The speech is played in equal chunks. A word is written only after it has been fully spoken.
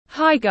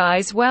Hi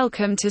guys,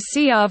 welcome to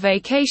CR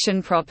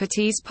Vacation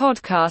Properties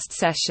podcast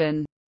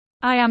session.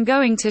 I am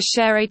going to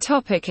share a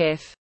topic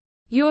if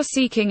you're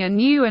seeking a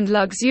new and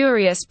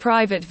luxurious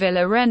private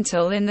villa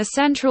rental in the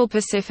central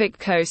Pacific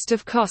coast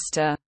of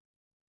Costa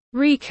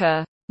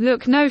Rica.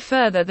 Look no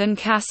further than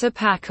Casa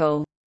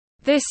Pakal.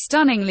 This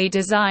stunningly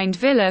designed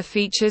villa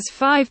features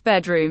 5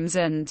 bedrooms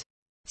and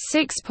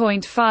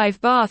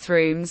 6.5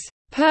 bathrooms,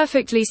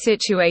 perfectly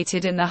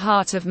situated in the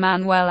heart of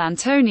Manuel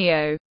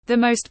Antonio, the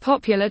most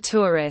popular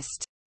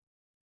tourist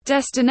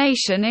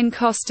destination in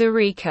Costa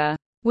Rica.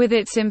 With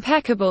its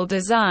impeccable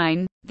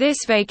design, this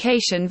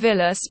vacation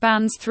villa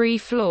spans 3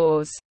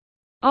 floors,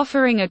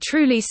 offering a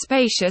truly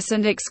spacious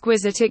and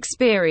exquisite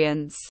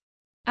experience.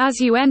 As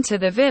you enter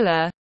the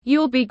villa,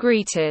 you'll be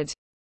greeted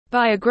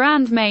by a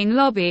grand main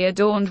lobby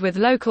adorned with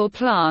local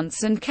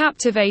plants and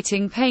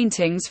captivating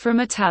paintings from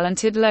a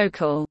talented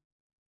local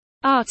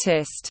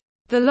artist.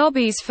 The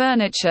lobby's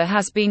furniture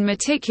has been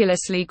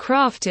meticulously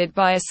crafted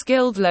by a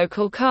skilled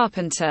local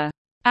carpenter,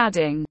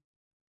 adding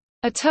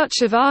a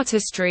touch of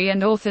artistry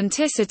and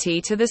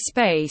authenticity to the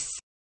space.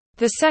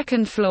 The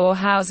second floor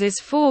houses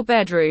 4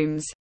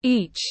 bedrooms,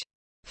 each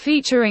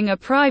featuring a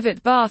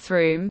private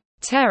bathroom,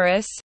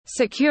 terrace,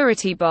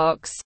 security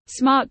box,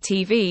 smart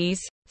TVs,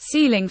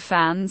 ceiling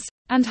fans,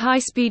 and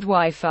high-speed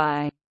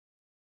Wi-Fi.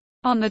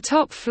 On the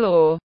top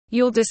floor,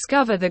 you'll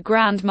discover the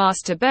grand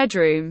master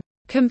bedroom,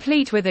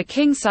 complete with a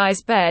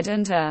king-size bed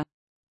and a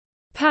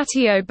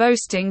patio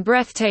boasting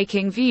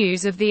breathtaking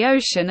views of the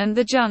ocean and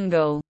the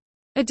jungle.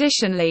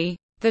 Additionally,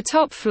 the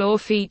top floor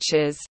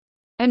features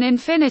an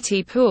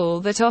infinity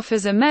pool that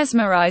offers a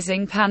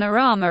mesmerizing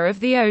panorama of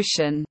the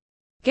ocean.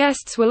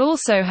 Guests will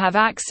also have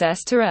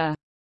access to a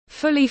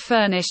fully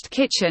furnished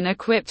kitchen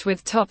equipped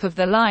with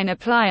top-of-the-line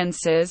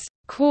appliances,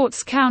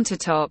 quartz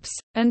countertops,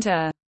 and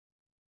a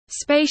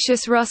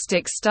spacious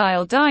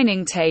rustic-style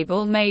dining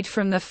table made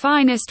from the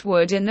finest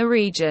wood in the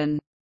region.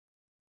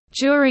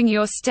 During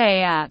your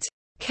stay at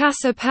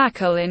Casa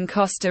Pakal in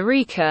Costa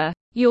Rica,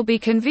 you'll be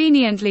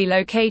conveniently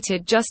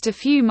located just a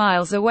few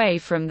miles away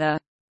from the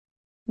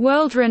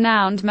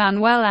world-renowned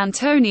Manuel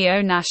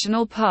Antonio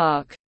National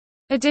Park.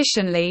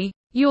 Additionally,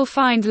 you'll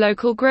find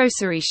local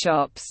grocery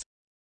shops,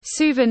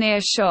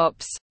 souvenir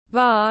shops,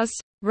 bars,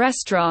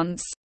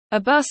 restaurants, a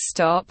bus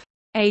stop,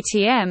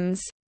 ATMs,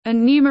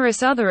 and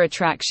numerous other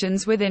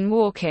attractions within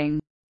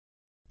walking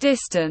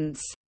distance.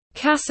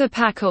 Casa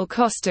Pakal,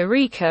 Costa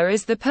Rica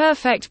is the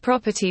perfect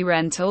property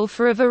rental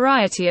for a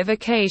variety of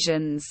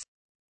occasions,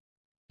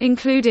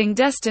 including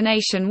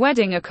destination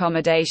wedding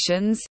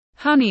accommodations,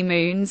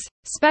 honeymoons,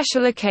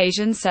 special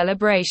occasion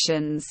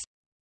celebrations,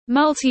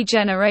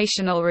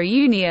 multi-generational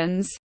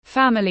reunions,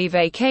 family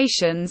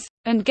vacations,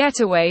 and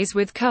getaways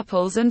with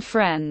couples and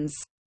friends.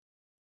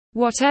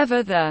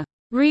 Whatever the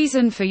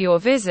reason for your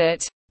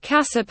visit,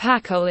 Casa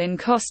Pakal in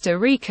Costa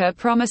Rica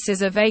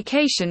promises a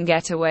vacation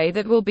getaway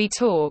that will be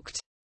talked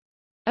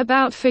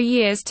about for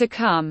years to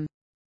come.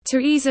 To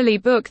easily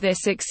book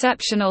this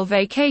exceptional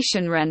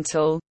vacation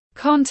rental,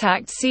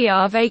 contact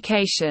CR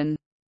Vacation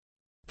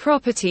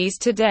Properties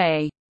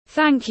today.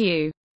 Thank you.